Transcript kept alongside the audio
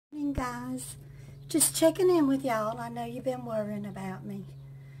guys. Just checking in with y'all. I know you've been worrying about me.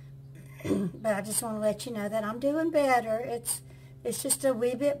 But I just want to let you know that I'm doing better. It's just a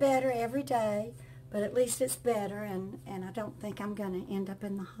wee bit better every day. But at least it's better. And I don't think I'm going to end up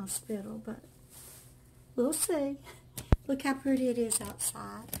in the hospital. But we'll see. Look how pretty it is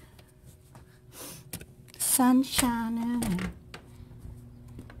outside. Sun shining. And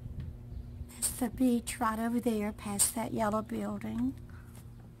that's the beach right over there past that yellow building.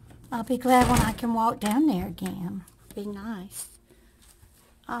 I'll be glad when I can walk down there again. Be nice.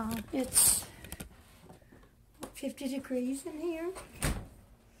 It's 50 degrees in here.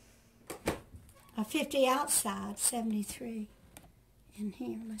 50 outside, 73 in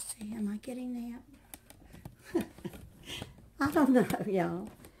here. Let's see, am I getting that? I don't know,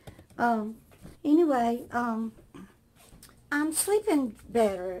 y'all. Anyway, I'm sleeping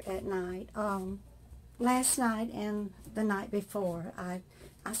better at night. Last night and the night before, I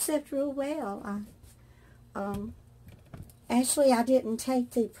slept real well. Actually, I didn't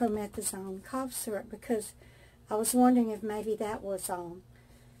take the promethazone cough syrup because I was wondering if maybe that was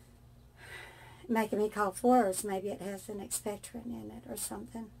making me cough worse. Maybe it has an expectorant in it or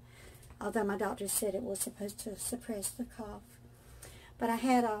something. Although my doctor said it was supposed to suppress the cough. But I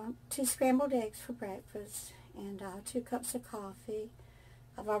had 2 scrambled eggs for breakfast and 2 cups of coffee.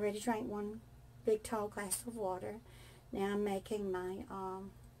 I've already drank 1 big tall glass of water. Now I'm making my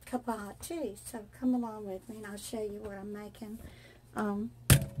cup of hot tea. So come along with me and I'll show you what I'm making.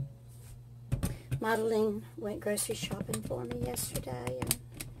 Madeline went grocery shopping for me yesterday and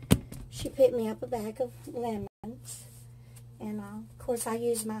she picked me up a bag of lemons. And of course I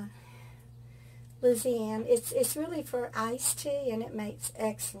use my Louisiana. It's really for iced tea and it makes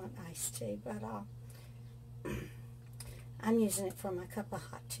excellent iced tea. But I'm using it for my cup of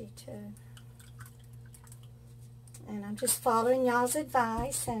hot tea too. And I'm just following y'all's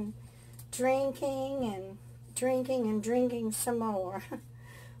advice and drinking and drinking and drinking some more.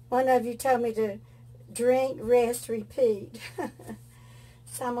 One of you told me to drink, rest, repeat.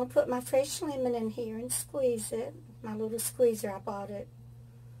 So I'm going to put my fresh lemon in here and squeeze it. My little squeezer, I bought at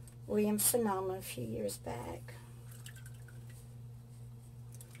Williams-Sonoma a few years back.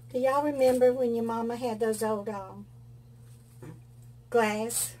 Do y'all remember when your mama had those old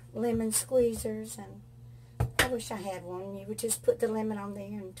glass lemon squeezers? And I wish I had one. You would just put the lemon on there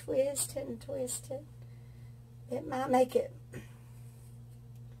and twist it and twist it. It might make it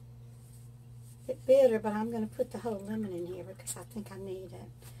bitter, but I'm going to put the whole lemon in here because I think I need it.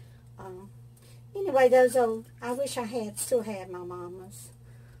 Anyway, those old, I wish I still had my mama's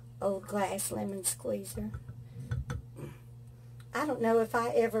old glass lemon squeezer. I don't know if I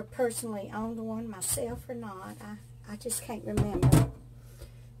ever personally owned one myself or not. I just can't remember.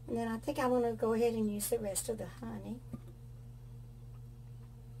 And then I think I want to go ahead and use the rest of the honey.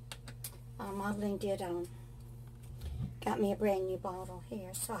 Madeline did got me a brand new bottle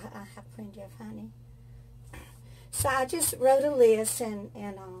here, so I have plenty of honey. So I just wrote a list and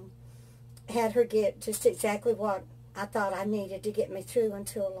had her get just exactly what I thought I needed to get me through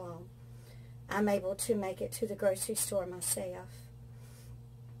until I'm able to make it to the grocery store myself.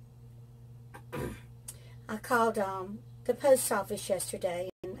 I called the post office yesterday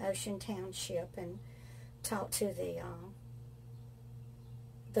in Ocean Township and talked to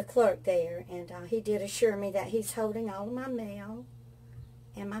the clerk there, and he did assure me that he's holding all of my mail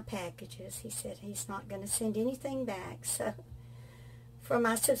and my packages. He said he's not going to send anything back. So for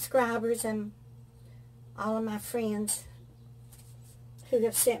my subscribers and all of my friends who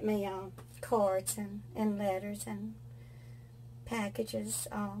have sent me cards and letters and packages,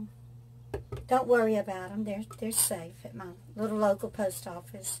 don't worry about them. They're safe at my little local post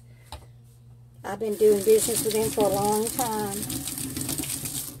office. I've been doing business with them for a long time.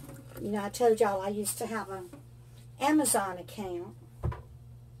 You know, I told y'all I used to have an Amazon account.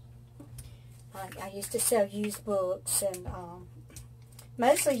 I used to sell used books and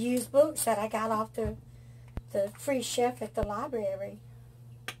mostly used books that I got off the free shelf at the library.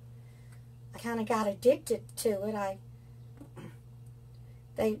 I kind of got addicted to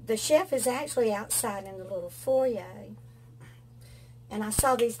it. The shelf is actually outside in the little foyer. And I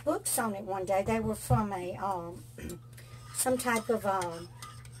saw these books on it one day. They were from a some type of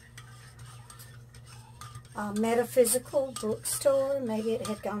metaphysical bookstore. Maybe it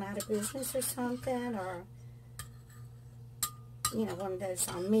had gone out of business or something, or you know, one of those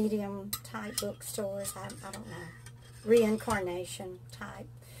medium type bookstores. I don't know, reincarnation type.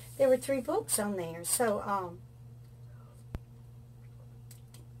 There were 3 books on there. So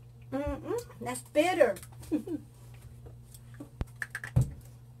that's bitter.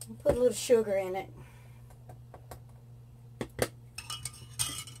 Put a little sugar in it.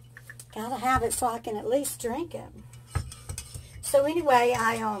 Gotta have it so I can at least drink it. So anyway,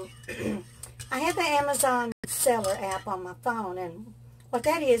 I I have the Amazon seller app on my phone, and what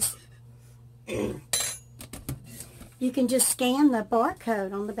that is, you can just scan the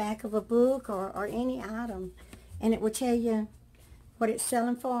barcode on the back of a book or any item, and it will tell you what it's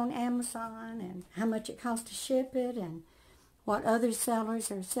selling for on Amazon and how much it costs to ship it and what other sellers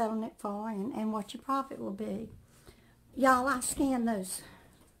are selling it for and what your profit will be. Y'all, I scanned those.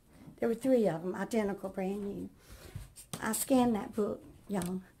 There were 3 of them, identical, brand new. I scanned that book,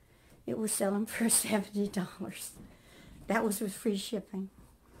 y'all. It was selling for $70. That was with free shipping.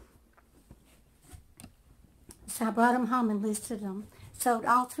 So I brought them home and listed them. Sold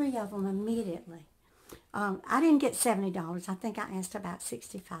all 3 of them immediately. I didn't get $70. I think I asked about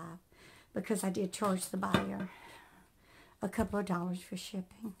 $65 because I did charge the buyer a couple of dollars for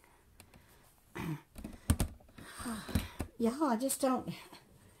shipping. Y'all, I just don't...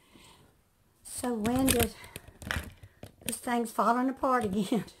 So winded. This thing's falling apart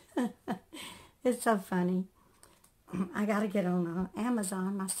again. It's so funny. I got to get on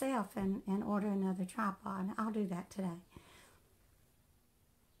Amazon myself and order another tripod. I'll do that today.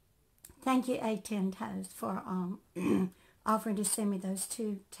 Thank you, A10 Toast, for offering to send me those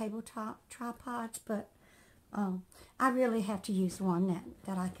 2 tabletop tripods. But I really have to use one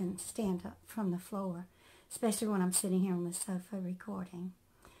that I can stand up from the floor, especially when I'm sitting here on the sofa recording.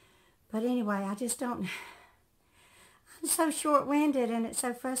 But anyway, I just don't... I'm so short-winded and it's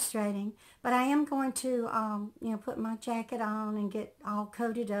so frustrating. But I am going to, put my jacket on and get all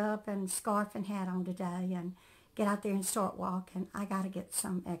coated up and scarf and hat on today and get out there and start walking. I got to get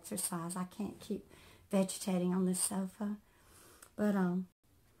some exercise. I can't keep vegetating on this sofa. But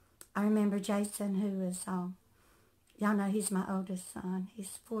I remember Jason, who is, y'all know he's my oldest son.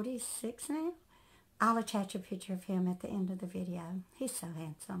 He's 46 now. I'll attach a picture of him at the end of the video. He's so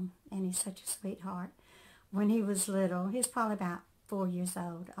handsome and he's such a sweetheart. When he was little, he was probably about 4 years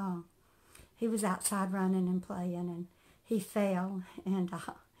old. He was outside running and playing, and he fell, and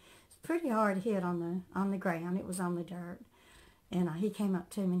it's pretty hard hit on the ground. It was on the dirt, and he came up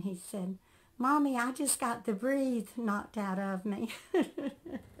to me and he said, "Mommy, I just got the breathe knocked out of me."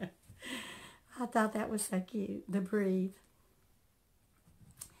 I thought that was so cute, the breathe.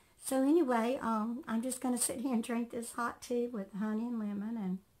 So anyway, I'm just going to sit here and drink this hot tea with honey and lemon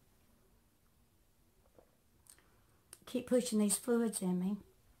and keep pushing these fluids in me.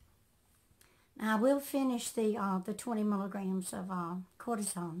 Now, I will finish the 20 milligrams of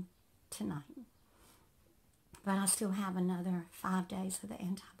cortisone tonight, but I still have another 5 days of the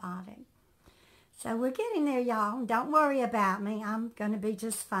antibiotic. So we're getting there, y'all. Don't worry about me. I'm going to be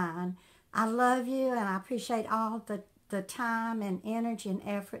just fine. I love you, and I appreciate all the time and energy and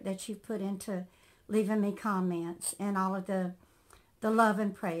effort that you've put into leaving me comments and all of the love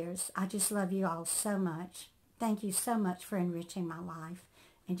and prayers. I just love you all so much. Thank you so much for enriching my life.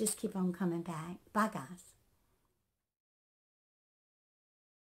 And just keep on coming back. Bye, guys.